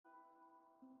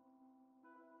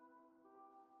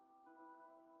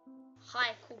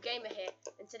Hi, Cool Gamer here,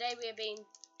 and today we have been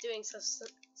doing some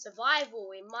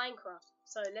survival in Minecraft.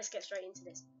 So let's get straight into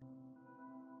this.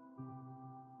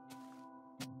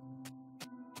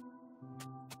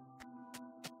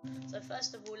 So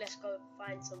first of all, let's go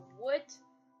find some wood.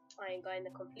 I am going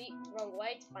the complete wrong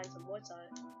way to find some wood, so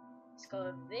let's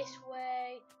go this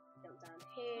way, jump down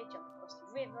here, jump across the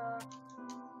river.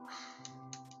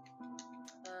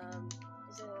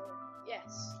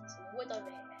 Yes, some wood over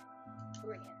here.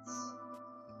 Brilliant.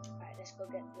 Alright, let's go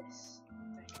get this.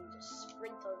 I can just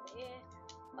sprint over here.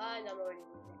 And I'm already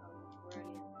moving. Oh,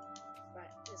 brilliant.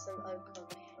 Right, there's some oak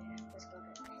over here. Let's go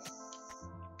get this.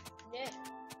 Yeah.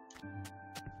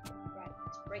 Right,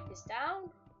 let's break this down.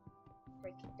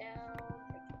 Break it down.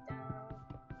 Break it down.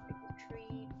 Break the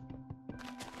tree.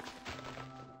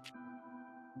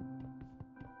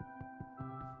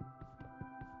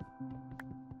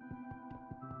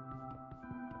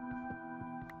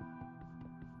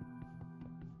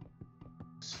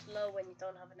 Slow when you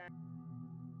don't have an axe.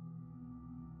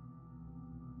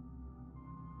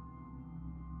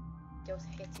 Just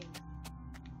hitting.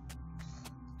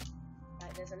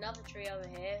 Right, there's another tree over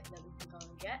here that we can go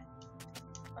and get.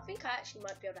 I think I actually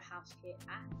might build a house here.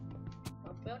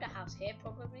 I'll build a house here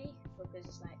probably because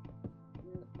it's like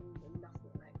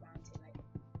nothing like around here.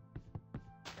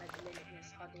 Like at the minute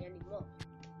there's hardly any more,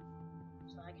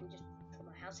 so I can just put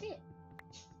my house here.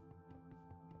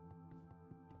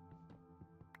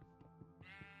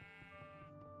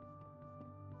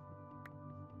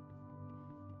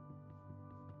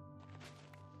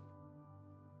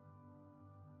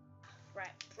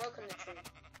 Right, broken the tree.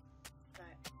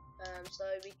 Right, so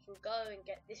we can go and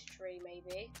get this tree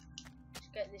maybe. Let's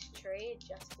get this tree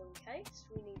just in case.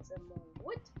 We need some more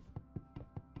wood.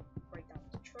 Break down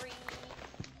the tree.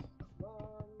 Come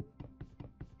on.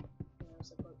 I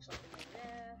also broke something over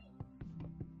there.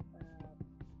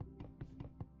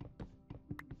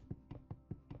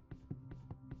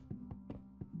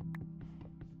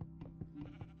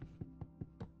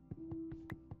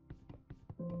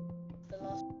 The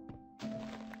last.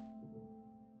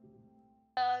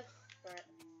 Right.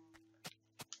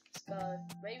 Let's go.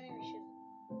 Maybe we should.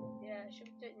 Yeah, should we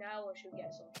do it now or should we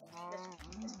get something?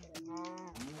 Let's get it.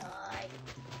 Die.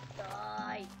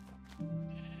 Die.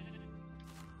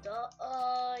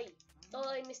 Die.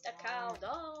 Die, Mr. Cow.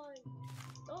 Die.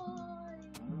 Die.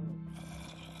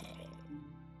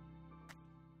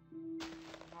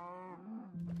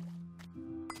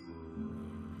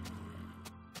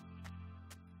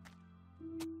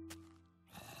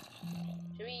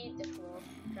 Should we eat this one,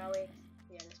 shall we?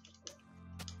 Yeah, let's just do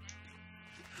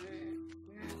it.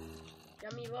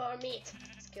 Yummy raw meat.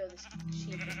 Let's kill this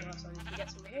sheep as well so we can get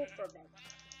some wool from them.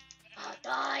 Ah,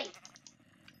 die!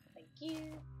 Thank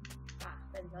you. Ah,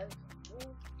 there we go.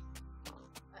 Wool.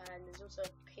 And there's also a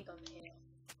pig over here.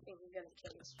 I think we're gonna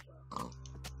kill this as well.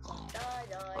 Die,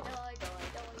 die, die, die,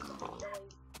 die, die, die.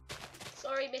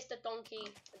 Sorry, Mr. Donkey.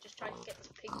 I'm just trying to get this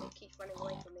pig that keeps running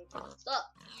away from me.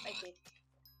 Stop! Thank you.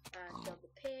 And kill the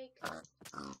pig.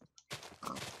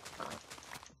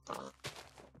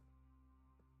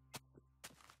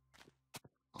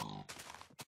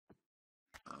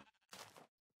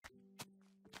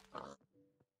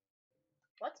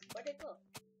 What? Where'd it go?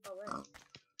 Oh, where is it?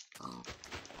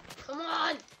 Come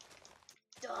on!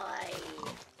 Die!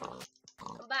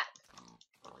 Come back!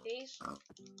 Please?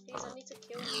 Please, I need to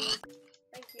kill you.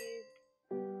 Thank you.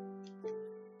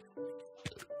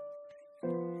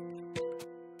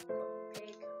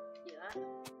 Pig. Do that.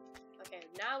 Okay,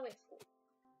 now we're full.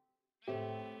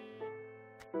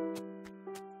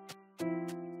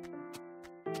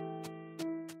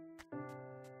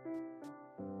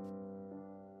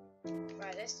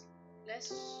 Right, let's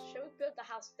should we build the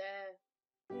house there?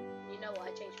 You know what, I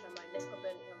changed my mind. Let's go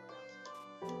build it on the house.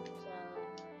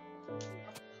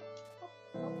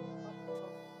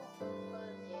 So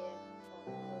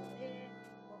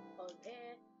over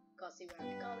here. Can't see where I'm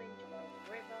going, jump over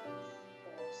the river,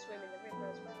 or swim in the river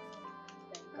as well.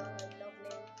 There we go,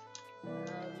 lovely.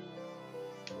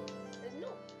 There's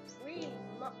not really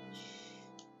much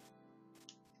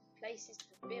places to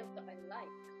build that I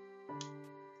like.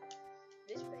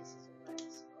 This place is alright, I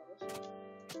suppose.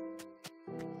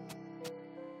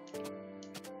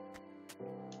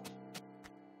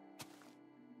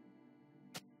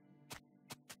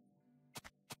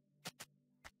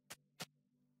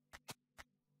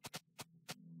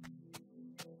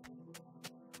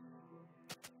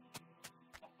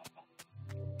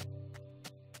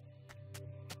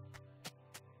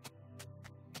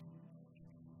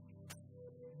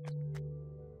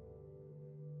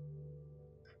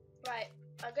 Right,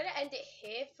 I'm gonna end it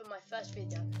here for my first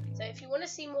video. So So if you want to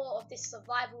see more of this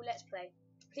survival let's play,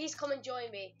 please come and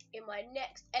join me in my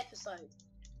next episode.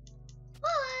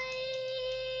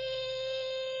 Bye!